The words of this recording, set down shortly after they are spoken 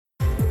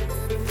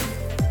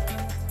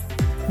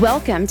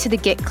Welcome to the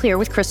Get Clear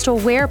with Crystal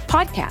Ware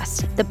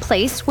podcast, the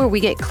place where we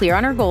get clear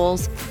on our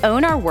goals,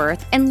 own our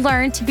worth, and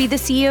learn to be the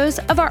CEOs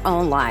of our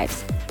own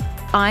lives.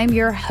 I'm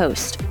your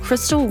host,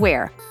 Crystal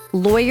Ware,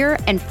 lawyer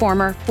and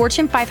former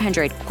Fortune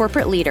 500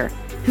 corporate leader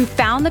who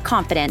found the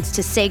confidence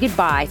to say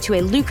goodbye to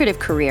a lucrative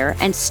career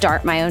and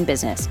start my own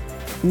business.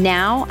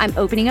 Now I'm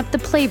opening up the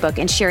playbook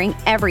and sharing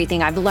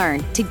everything I've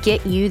learned to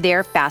get you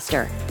there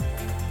faster.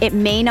 It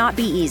may not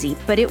be easy,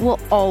 but it will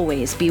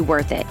always be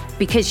worth it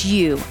because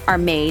you are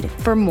made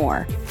for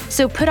more.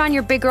 So put on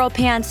your big girl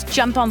pants,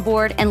 jump on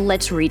board, and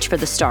let's reach for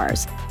the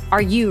stars.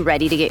 Are you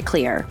ready to get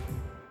clear?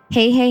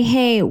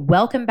 Hey.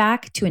 Welcome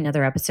back to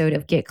another episode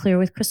of Get Clear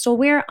with Crystal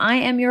Ware. I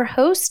am your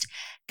host,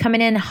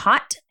 coming in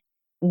hot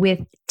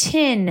with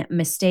 10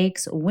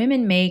 mistakes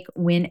women make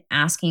when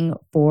asking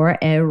for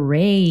a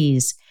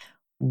raise.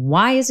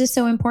 Why is this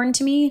so important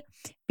to me?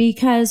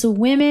 Because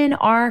women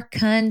are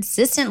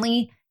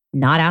consistently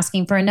not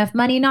asking for enough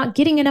money, not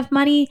getting enough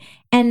money,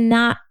 and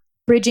not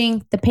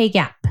bridging the pay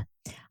gap.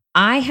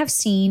 I have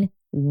seen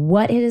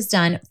what it has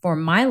done for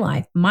my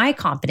life, my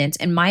confidence,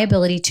 and my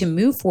ability to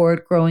move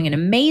forward, growing an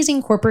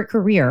amazing corporate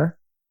career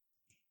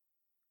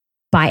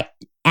by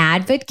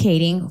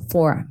advocating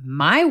for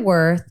my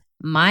worth,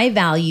 my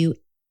value,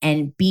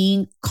 and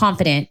being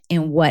confident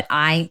in what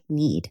I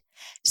need.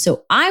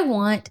 So I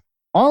want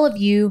all of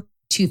you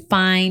to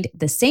find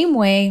the same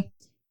way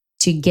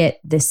to get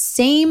the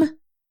same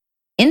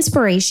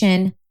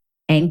inspiration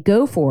and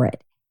go for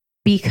it.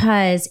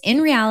 Because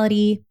in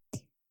reality,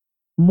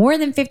 more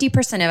than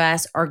 50% of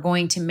us are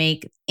going to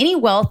make any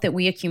wealth that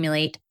we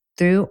accumulate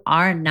through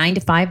our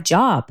 9-to-5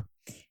 job.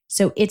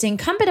 So it's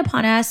incumbent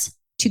upon us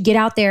to get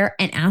out there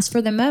and ask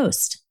for the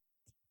most,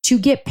 to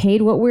get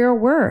paid what we are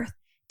worth,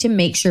 to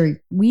make sure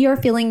we are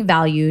feeling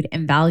valued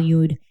and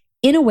valued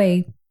in a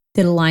way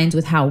that aligns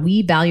with how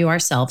we value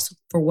ourselves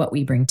for what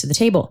we bring to the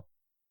table.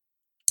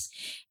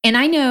 And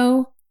I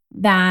know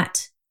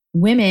that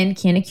women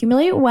can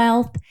accumulate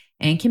wealth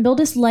and can build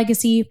this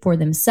legacy for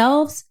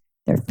themselves,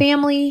 their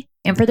family,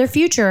 and for their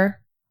future,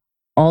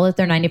 all at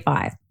their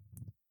 9-to-5.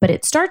 But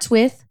it starts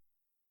with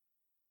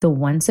the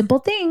one simple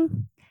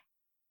thing,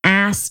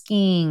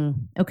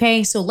 asking.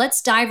 Okay, so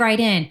let's dive right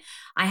in.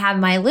 I have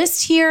my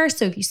list here.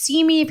 So if you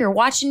see me, if you're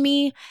watching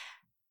me,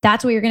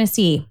 that's what you're going to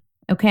see.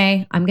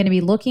 Okay, I'm going to be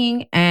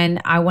looking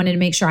and I wanted to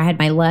make sure I had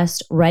my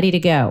list ready to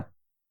go.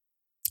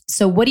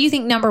 So what do you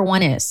think number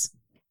one is?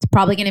 It's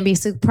probably going to be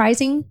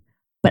surprising,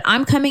 but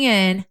I'm coming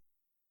in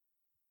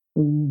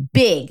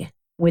big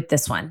with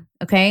this one,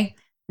 okay?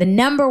 The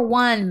number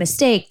one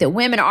mistake that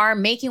women are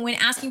making when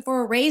asking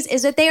for a raise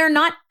is that they are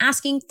not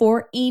asking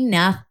for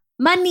enough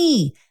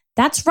money.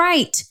 That's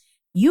right.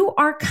 You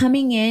are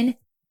coming in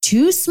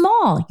too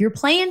small. You're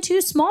playing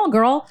too small,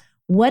 girl.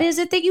 What is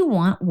it that you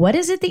want? What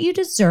is it that you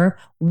deserve?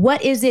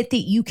 What is it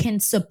that you can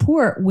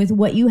support with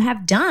what you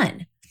have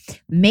done?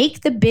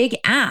 Make the big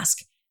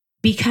ask.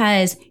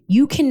 Because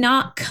you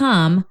cannot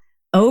come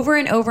over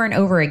and over and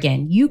over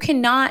again. You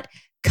cannot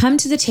come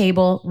to the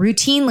table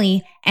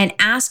routinely and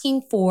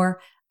asking for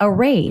a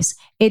raise.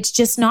 It's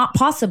just not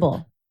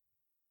possible.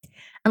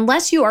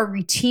 Unless you are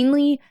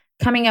routinely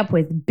coming up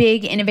with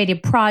big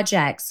innovative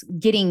projects,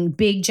 getting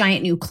big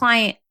giant new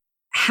client,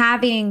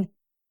 having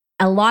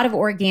a lot of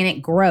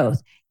organic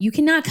growth, you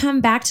cannot come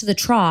back to the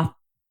trough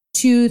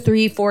 2,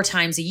 3, 4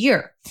 times a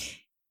year.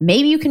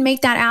 Maybe you can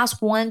make that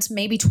ask once,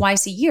 maybe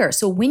twice a year.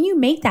 So when you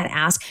make that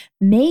ask,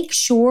 make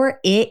sure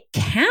it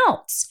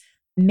counts.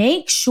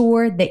 Make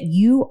sure that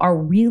you are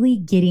really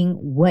getting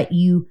what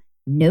you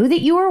know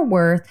that you are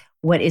worth,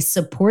 what is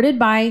supported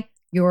by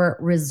your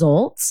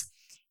results,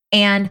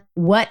 and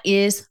what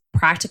is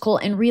practical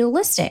and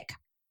realistic.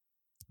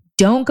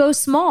 Don't go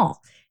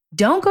small.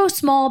 Don't go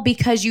small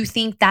because you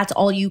think that's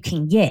all you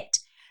can get.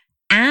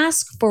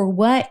 Ask for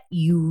what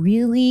you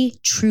really,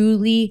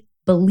 truly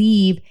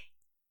believe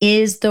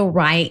is the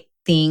right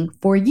thing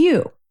for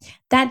you.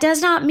 That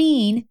does not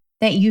mean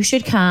that you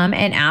should come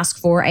and ask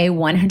for a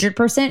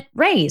 100%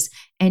 raise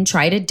and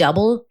try to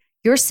double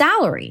your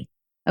salary,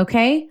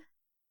 okay?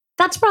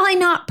 That's probably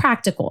not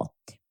practical.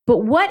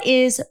 But what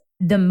is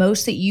the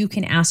most that you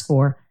can ask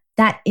for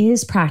that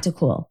is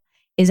practical?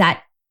 Is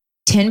that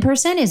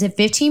 10%? Is it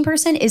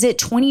 15%? Is it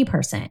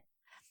 20%?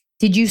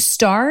 Did you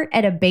start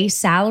at a base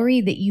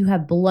salary that you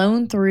have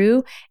blown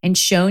through and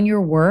shown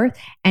your worth,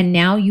 and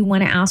now you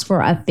want to ask for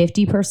a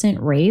 50%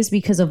 raise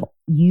because of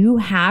you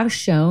have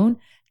shown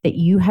that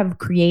you have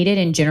created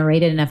and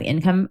generated enough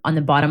income on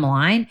the bottom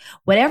line?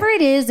 Whatever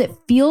it is that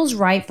feels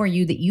right for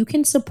you that you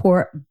can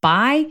support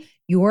by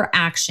your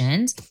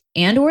actions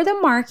and or the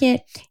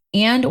market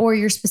and or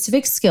your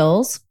specific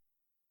skills,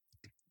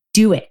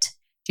 do it.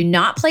 Do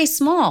not play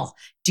small.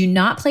 Do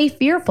not play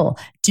fearful.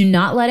 Do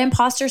not let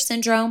imposter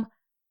syndrome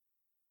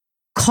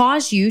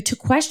cause you to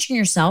question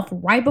yourself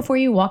right before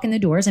you walk in the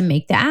doors and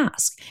make the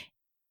ask.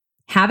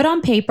 Have it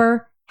on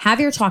paper, have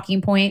your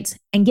talking points,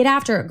 and get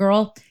after it,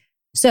 girl.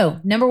 So,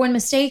 number one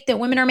mistake that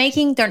women are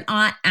making, they're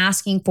not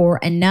asking for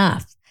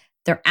enough.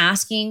 They're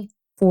asking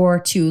for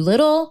too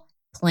little,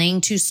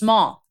 playing too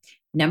small.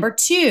 Number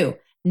two,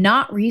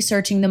 not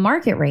researching the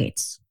market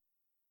rates.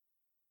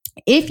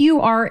 If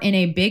you are in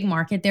a big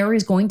market, there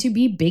is going to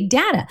be big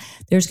data.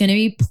 There's going to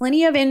be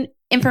plenty of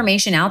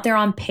information out there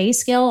on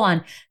PayScale,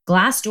 on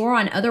Glassdoor,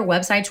 on other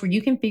websites where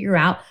you can figure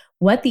out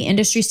what the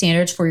industry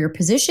standards for your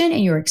position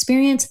and your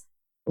experience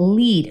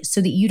lead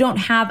so that you don't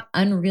have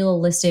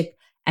unrealistic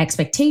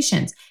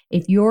expectations.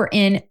 If you're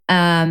in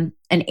an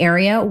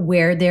area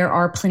where there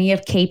are plenty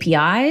of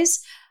KPIs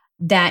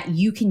that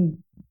you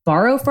can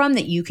borrow from,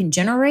 that you can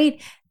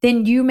generate,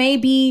 then you may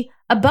be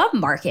above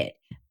market.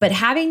 But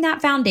having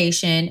that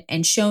foundation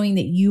and showing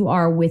that you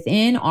are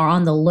within or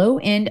on the low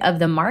end of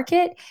the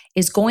market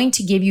is going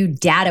to give you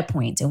data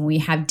points. And when we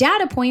have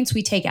data points,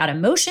 we take out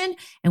emotion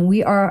and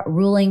we are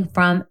ruling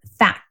from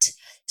fact.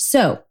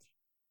 So,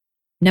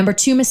 number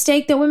 2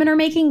 mistake that women are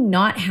making,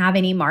 not have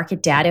any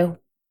market data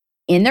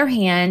in their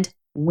hand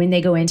when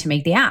they go in to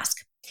make the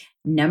ask.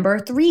 Number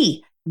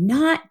 3,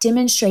 not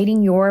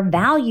demonstrating your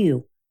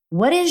value.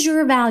 What is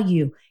your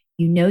value?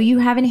 You know you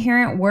have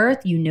inherent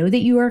worth. You know that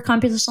you are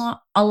accomplishing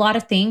a lot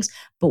of things,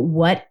 but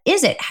what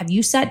is it? Have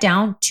you sat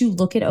down to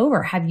look it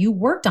over? Have you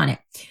worked on it?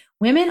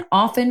 Women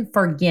often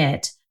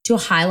forget to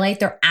highlight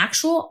their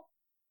actual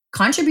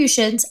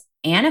contributions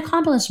and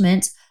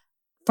accomplishments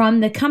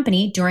from the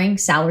company during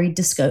salary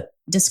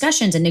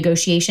discussions and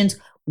negotiations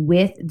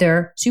with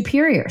their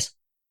superiors.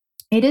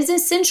 It is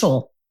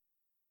essential,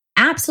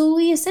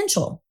 absolutely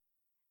essential,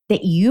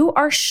 that you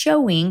are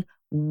showing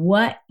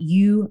what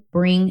you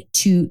bring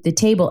to the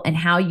table and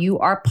how you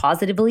are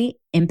positively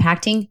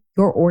impacting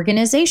your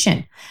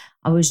organization.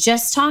 I was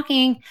just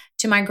talking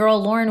to my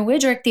girl, Lauren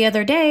Widrick, the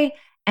other day,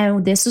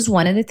 and this is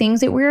one of the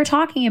things that we were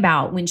talking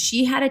about. When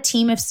she had a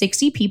team of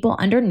 60 people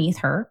underneath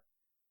her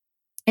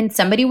and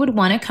somebody would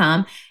want to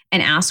come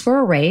and ask for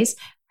a raise,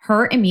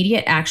 her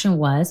immediate action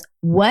was,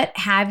 what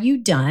have you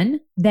done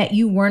that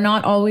you were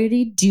not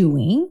already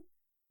doing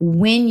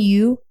when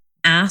you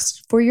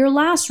asked for your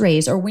last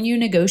raise or when you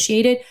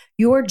negotiated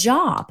your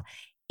job?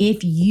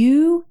 If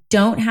you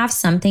don't have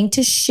something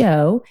to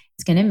show,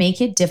 it's going to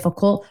make it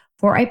difficult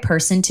for a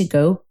person to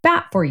go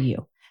bat for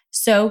you.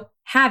 So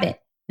have it.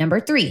 Number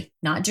 3,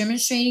 not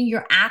demonstrating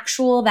your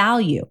actual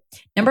value.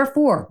 Number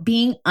 4,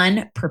 being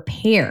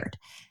unprepared.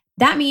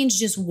 That means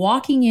just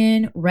walking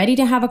in, ready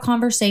to have a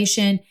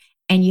conversation,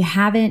 and you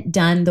haven't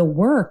done the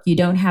work. You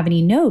don't have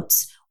any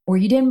notes, or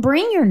you didn't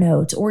bring your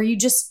notes, or you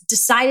just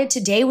decided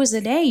today was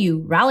the day.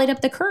 You rallied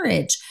up the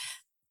courage.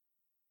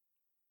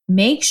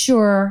 Make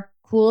sure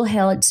cool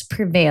heads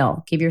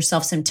prevail. Give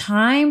yourself some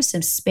time,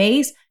 some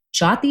space.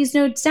 Jot these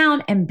notes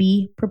down and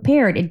be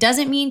prepared. It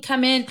doesn't mean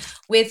come in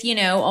with,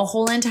 a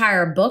whole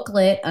entire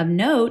booklet of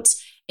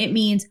notes. It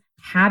means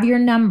have your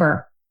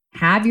number,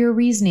 have your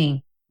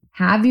reasoning,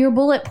 have your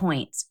bullet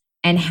points,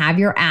 and have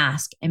your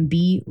ask and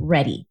be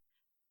ready.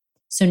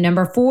 So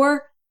number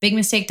 4, big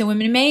mistake that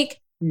women make,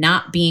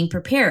 not being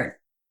prepared.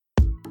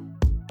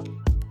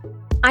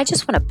 I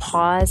just want to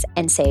pause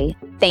and say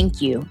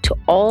thank you to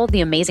all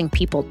the amazing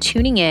people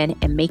tuning in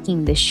and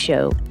making this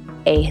show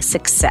a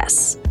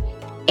success.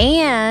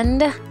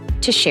 And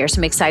to share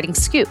some exciting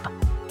scoop,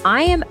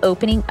 I am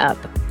opening up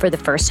for the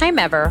first time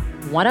ever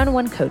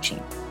one-on-one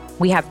coaching.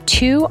 We have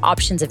 2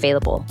 options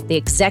available, the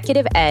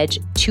Executive Edge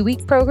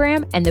 2-week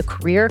program and the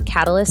Career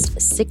Catalyst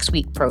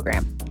 6-week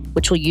program,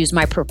 which will use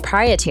my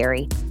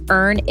proprietary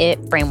Earn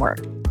It framework.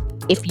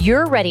 If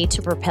you're ready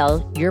to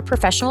propel your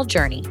professional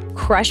journey,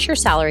 crush your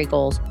salary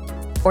goals,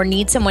 or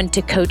need someone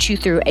to coach you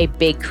through a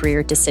big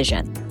career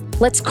decision,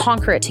 let's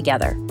conquer it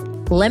together.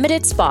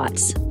 Limited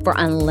spots for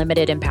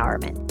unlimited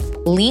empowerment.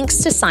 Links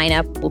to sign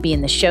up will be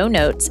in the show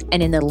notes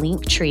and in the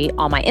link tree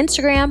on my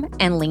Instagram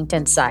and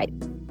LinkedIn site.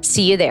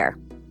 See you there.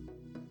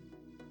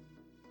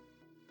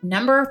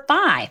 Number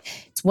 5,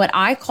 it's what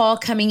I call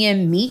coming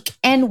in meek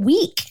and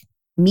weak.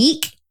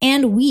 Meek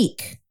and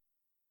weak.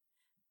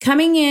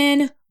 Coming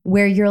in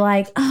where you're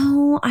like,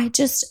 oh, I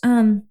just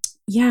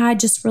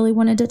really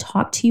wanted to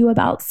talk to you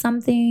about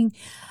something.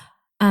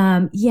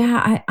 I'm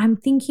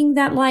thinking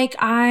that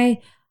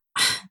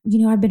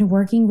I've been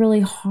working really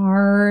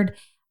hard.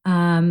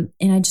 And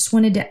I just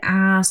wanted to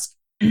ask,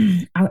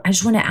 I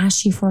just want to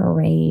ask you for a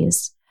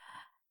raise.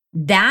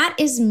 That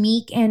is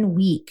meek and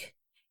weak.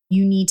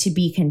 You need to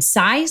be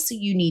concise.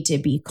 You need to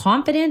be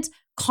confident.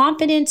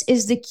 Confidence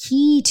is the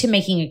key to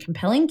making a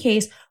compelling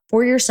case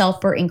for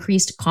yourself for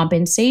increased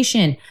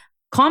compensation.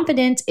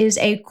 Confidence is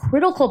a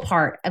critical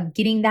part of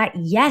getting that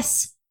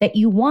yes that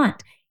you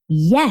want.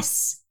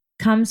 Yes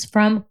comes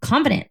from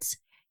confidence.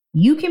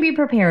 You can be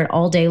prepared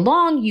all day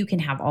long. You can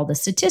have all the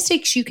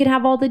statistics. You can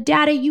have all the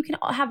data. You can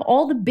have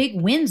all the big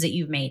wins that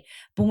you've made.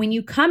 But when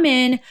you come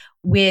in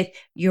with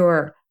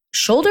your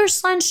shoulders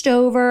slunched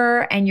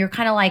over and you're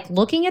kind of like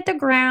looking at the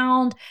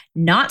ground,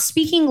 not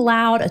speaking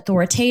loud,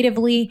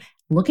 authoritatively,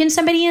 looking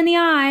somebody in the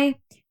eye,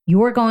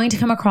 you're going to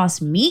come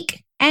across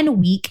meek and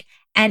weak,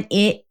 and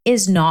it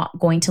is not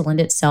going to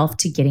lend itself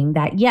to getting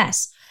that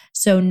yes.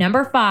 So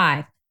number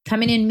 5,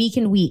 coming in meek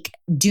and weak,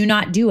 do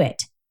not do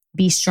it.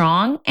 Be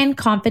strong and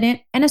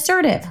confident and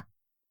assertive.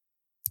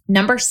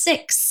 Number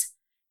 6,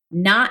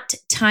 not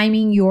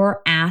timing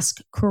your ask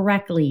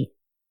correctly.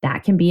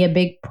 That can be a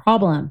big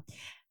problem.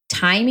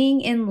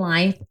 Timing in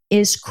life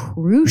is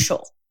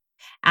crucial.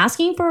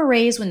 Asking for a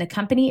raise when the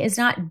company is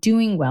not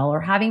doing well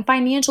or having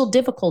financial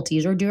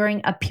difficulties or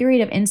during a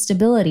period of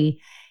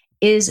instability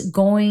is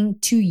going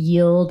to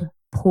yield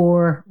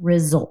poor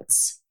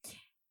results.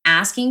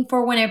 Asking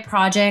for when a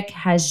project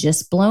has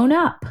just blown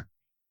up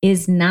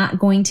is not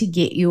going to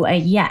get you a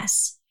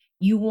yes.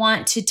 You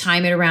want to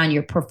time it around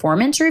your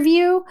performance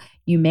review.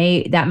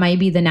 That might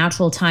be the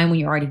natural time when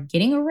you're already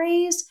getting a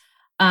raise.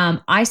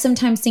 I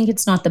sometimes think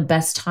it's not the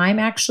best time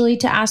actually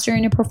to ask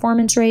during a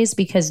performance raise,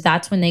 because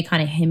that's when they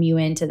kind of hem you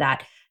into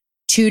that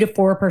 2 to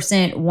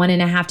 4%,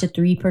 1.5 to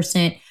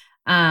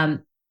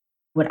 3%.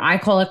 What I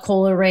call a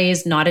COLA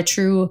raise, not a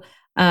true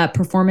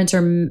performance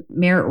or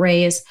merit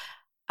raise.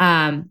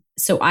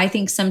 So I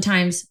think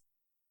sometimes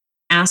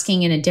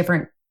asking in a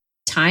different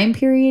time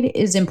period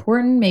is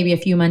important, maybe a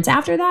few months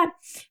after that.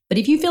 But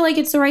if you feel like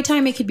it's the right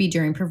time, it could be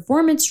during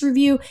performance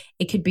review.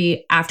 It could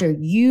be after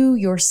you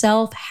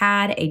yourself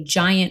had a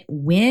giant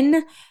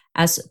win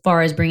as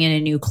far as bringing in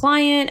a new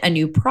client, a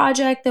new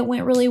project that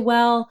went really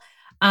well,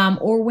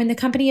 or when the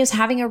company is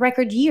having a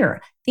record year.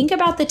 Think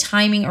about the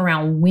timing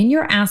around when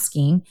you're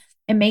asking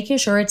and making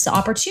sure it's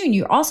opportune.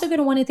 You're also going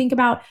to want to think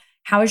about,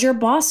 how is your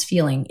boss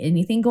feeling?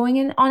 Anything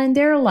going on in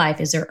their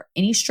life? Is there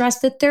any stress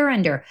that they're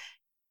under?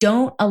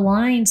 Don't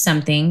align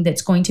something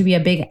that's going to be a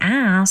big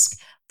ask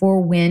for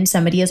when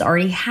somebody is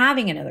already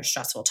having another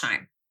stressful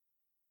time.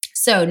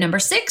 So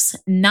 6,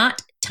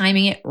 not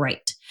timing it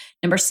right.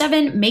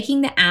 7,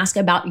 making the ask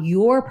about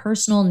your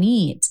personal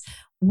needs.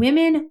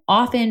 Women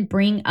often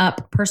bring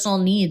up personal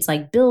needs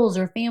like bills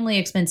or family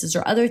expenses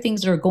or other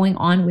things that are going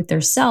on with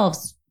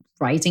themselves,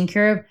 rising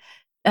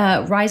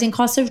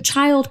cost of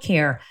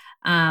childcare,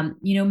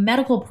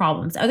 medical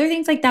problems, other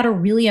things like that are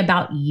really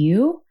about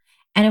you.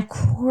 And of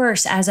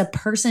course, as a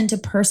person to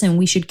person,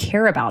 we should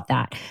care about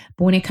that.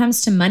 But when it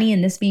comes to money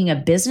and this being a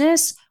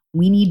business,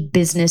 we need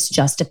business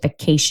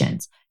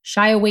justifications.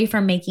 Shy away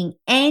from making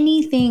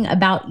anything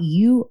about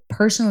you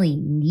personally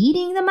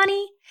needing the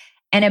money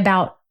and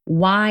about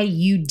why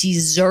you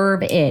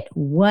deserve it.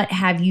 What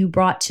have you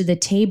brought to the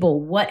table?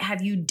 What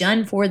have you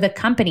done for the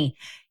company?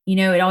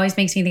 It always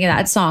makes me think of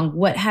that song,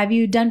 "What have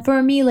you done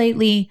for me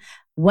lately?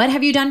 What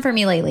have you done for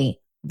me lately?"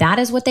 That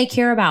is what they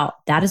care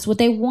about. That is what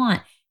they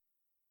want.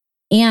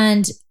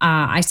 And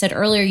I said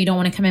earlier, you don't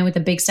want to come in with a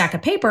big stack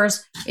of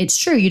papers. It's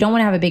true. You don't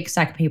want to have a big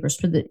stack of papers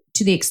to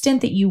the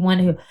extent that you want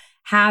to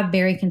have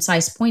very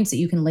concise points that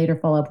you can later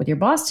follow up with your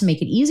boss to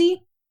make it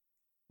easy.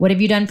 What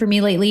have you done for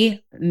me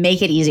lately?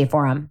 Make it easy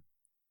for them.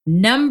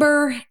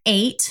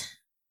 8,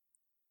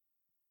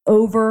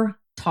 over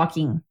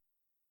talking.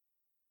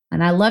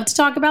 And I love to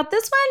talk about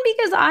this one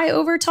because I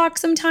overtalk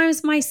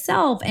sometimes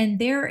myself. And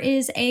there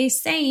is a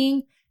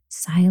saying,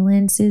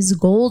 silence is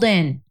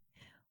golden.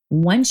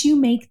 Once you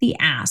make the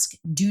ask,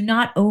 do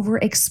not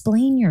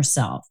over-explain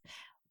yourself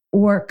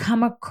or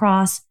come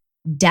across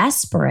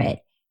desperate.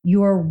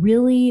 You're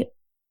really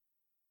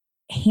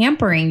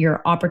hampering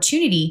your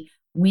opportunity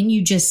when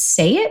you just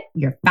say it.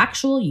 You're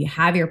factual. You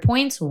have your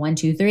points. 1,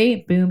 2,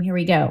 3. Boom. Here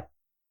we go.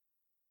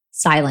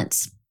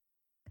 Silence.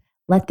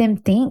 Let them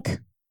think.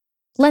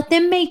 Let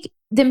them make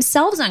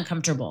themselves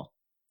uncomfortable.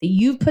 That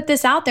you've put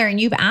this out there and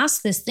you've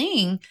asked this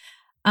thing,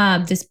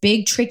 this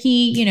big,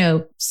 tricky,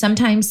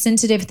 sometimes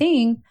sensitive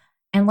thing,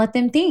 and let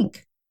them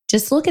think.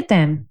 Just look at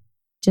them.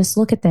 Just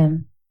look at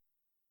them.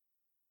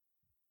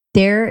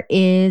 There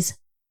is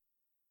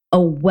a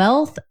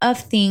wealth of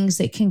things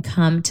that can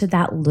come to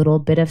that little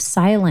bit of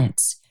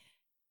silence.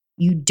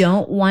 You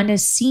don't want to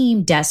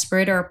seem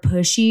desperate or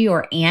pushy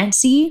or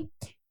antsy.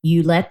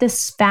 You let the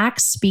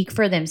facts speak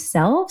for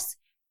themselves.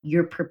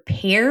 You're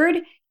prepared.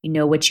 You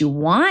know what you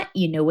want.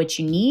 You know what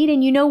you need,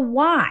 and you know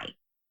why.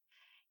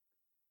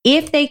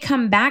 If they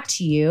come back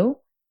to you,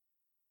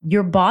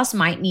 your boss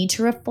might need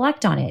to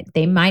reflect on it.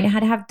 They might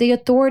have the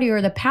authority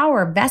or the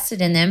power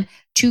vested in them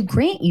to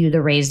grant you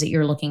the raise that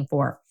you're looking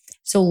for.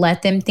 So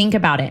let them think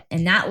about it.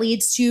 And that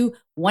leads to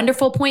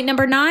wonderful point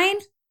 9,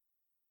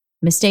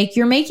 mistake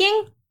you're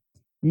making,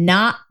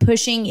 not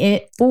pushing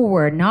it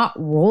forward, not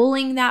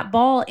rolling that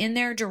ball in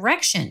their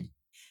direction.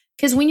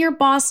 Because when your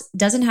boss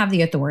doesn't have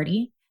the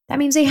authority, that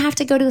means they have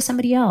to go to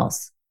somebody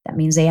else. That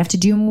means they have to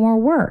do more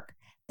work.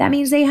 That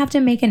means they have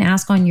to make an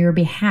ask on your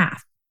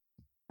behalf.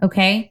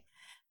 Okay?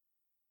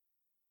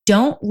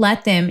 Don't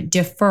let them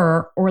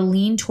defer or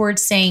lean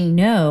towards saying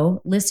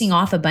no, listing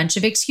off a bunch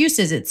of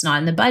excuses. It's not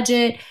in the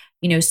budget.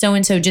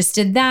 So-and-so just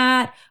did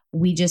that.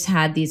 We just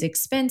had these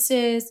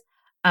expenses.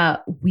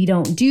 We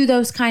don't do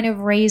those kind of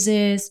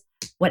raises.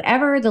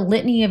 Whatever the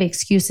litany of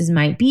excuses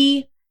might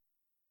be,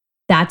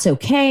 that's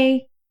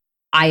okay.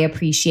 I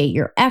appreciate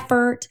your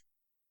effort.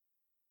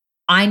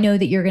 I know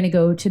that you're going to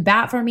go to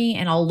bat for me,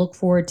 and I'll look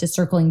forward to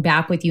circling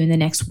back with you in the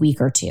next week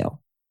or 2.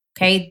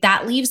 Okay,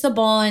 that leaves the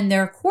ball in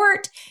their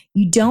court.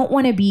 You don't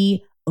want to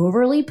be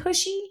overly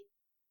pushy.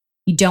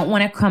 You don't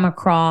want to come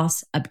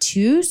across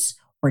obtuse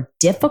or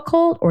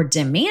difficult or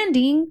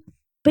demanding,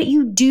 but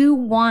you do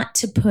want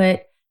to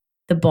put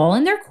the ball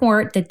in their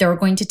court that they're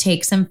going to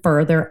take some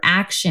further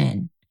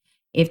action.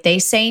 If they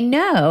say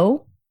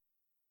no,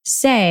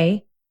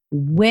 say,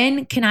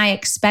 when can I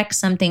expect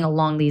something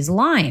along these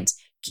lines?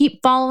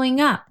 Keep following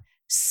up.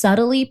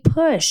 Subtly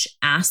push.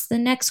 Ask the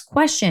next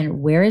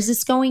question. Where is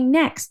this going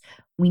next?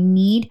 We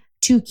need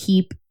to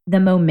keep the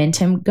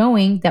momentum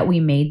going that we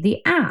made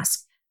the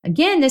ask.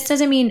 Again, this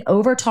doesn't mean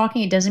over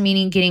talking. It doesn't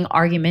mean getting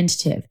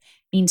argumentative. It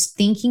means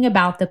thinking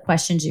about the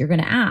questions you're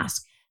going to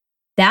ask.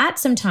 That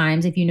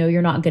sometimes, if you know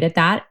you're not good at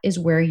that, is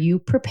where you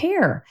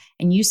prepare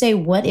and you say,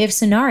 what if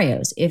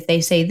scenarios? If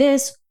they say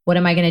this, what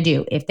am I going to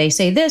do? If they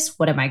say this,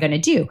 what am I going to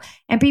do?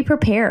 And be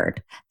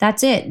prepared.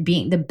 That's it.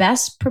 Being the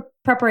best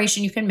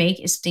preparation you can make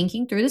is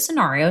thinking through the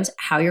scenarios,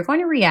 how you're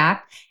going to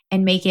react,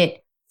 and make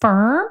it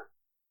firm,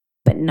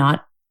 but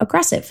not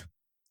aggressive.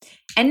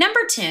 And number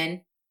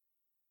 10,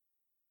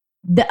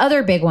 the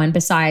other big one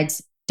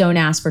besides don't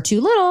ask for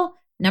too little,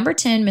 number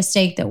 10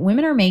 mistake that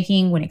women are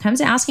making when it comes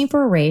to asking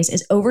for a raise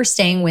is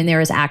overstaying when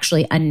there is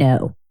actually a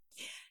no.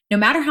 No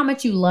matter how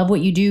much you love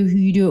what you do, who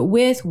you do it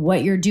with,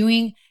 what you're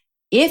doing,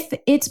 if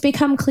it's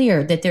become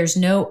clear that there's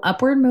no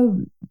upward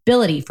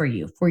mobility for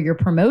you, for your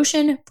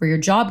promotion, for your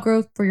job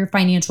growth, for your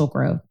financial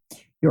growth,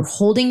 you're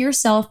holding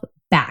yourself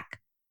back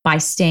by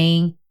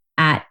staying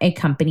at a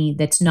company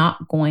that's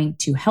not going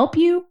to help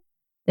you,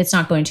 that's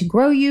not going to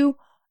grow you,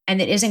 and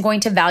that isn't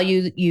going to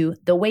value you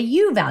the way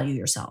you value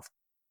yourself.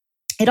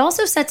 It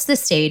also sets the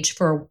stage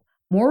for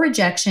more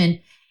rejection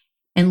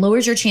and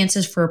lowers your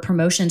chances for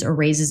promotions or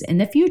raises in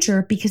the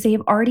future because they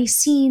have already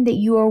seen that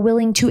you are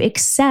willing to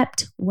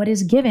accept what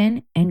is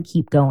given and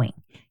keep going.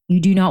 You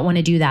do not want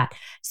to do that.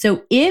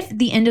 So if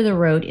the end of the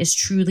road is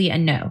truly a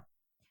no,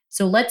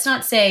 so let's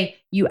not say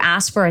you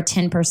asked for a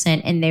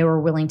 10% and they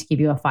were willing to give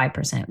you a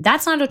 5%.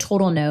 That's not a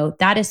total no.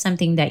 That is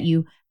something that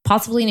you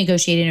possibly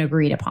negotiated and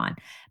agreed upon.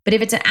 But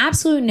if it's an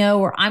absolute no,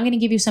 or I'm going to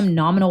give you some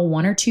nominal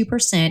 1 or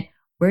 2%,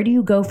 where do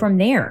you go from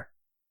there?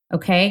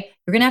 Okay.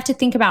 You're going to have to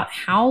think about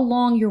how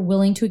long you're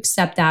willing to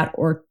accept that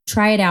or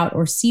try it out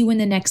or see when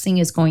the next thing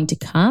is going to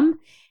come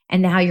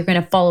and how you're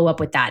going to follow up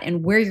with that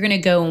and where you're going to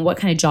go and what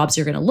kind of jobs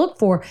you're going to look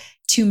for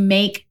to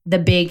make the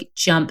big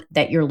jump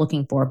that you're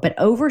looking for. But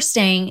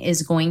overstaying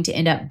is going to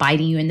end up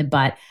biting you in the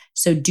butt.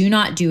 So do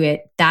not do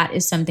it. That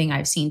is something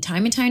I've seen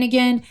time and time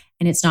again,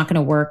 and it's not going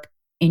to work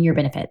in your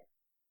benefit.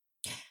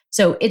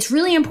 So it's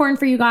really important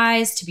for you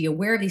guys to be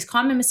aware of these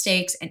common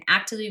mistakes and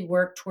actively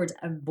work towards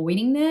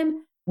avoiding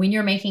them when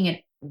you're making an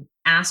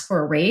ask for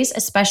a raise,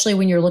 especially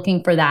when you're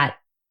looking for that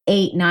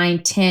 8,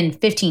 9, 10,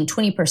 15,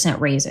 20%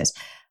 raises.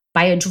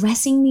 By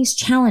addressing these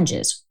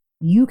challenges,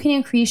 you can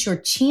increase your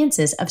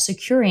chances of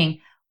securing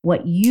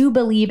what you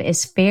believe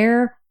is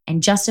fair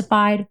and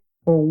justified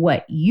for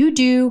what you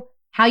do,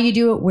 how you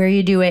do it, where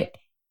you do it,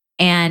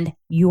 and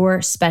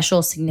your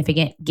special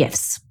significant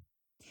gifts.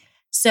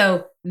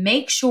 So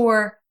make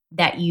sure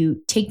that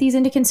you take these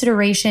into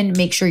consideration,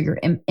 make sure you're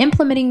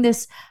implementing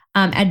this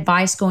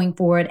advice going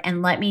forward,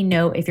 and let me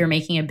know if you're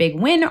making a big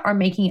win or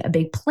making a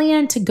big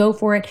plan to go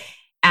for it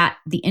at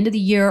the end of the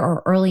year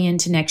or early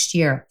into next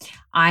year.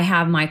 I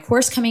have my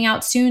course coming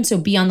out soon, so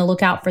be on the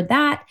lookout for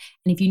that.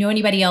 And if you know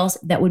anybody else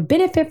that would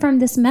benefit from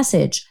this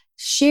message,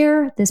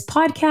 share this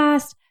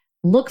podcast,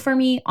 look for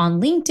me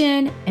on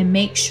LinkedIn, and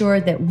make sure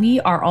that we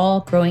are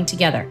all growing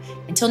together.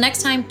 Until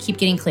next time, keep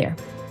getting clear.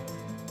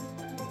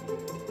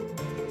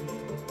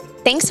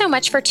 Thanks so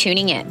much for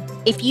tuning in.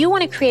 If you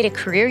want to create a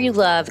career you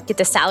love, get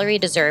the salary you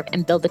deserve,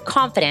 and build the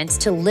confidence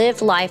to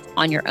live life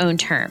on your own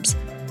terms,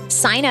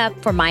 sign up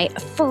for my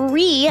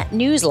free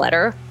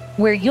newsletter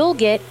where you'll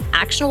get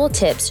actionable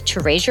tips to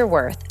raise your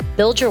worth,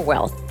 build your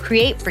wealth,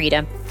 create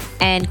freedom,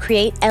 and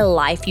create a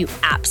life you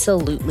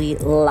absolutely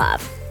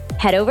love.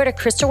 Head over to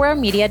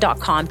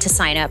crystalwaremedia.com to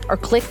sign up or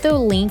click the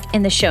link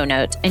in the show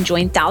notes and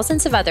join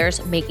thousands of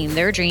others making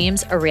their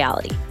dreams a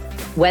reality.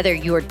 Whether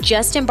you're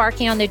just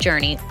embarking on the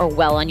journey or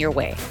well on your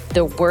way,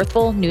 the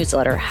Worthful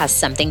newsletter has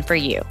something for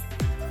you.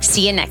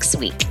 See you next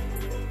week.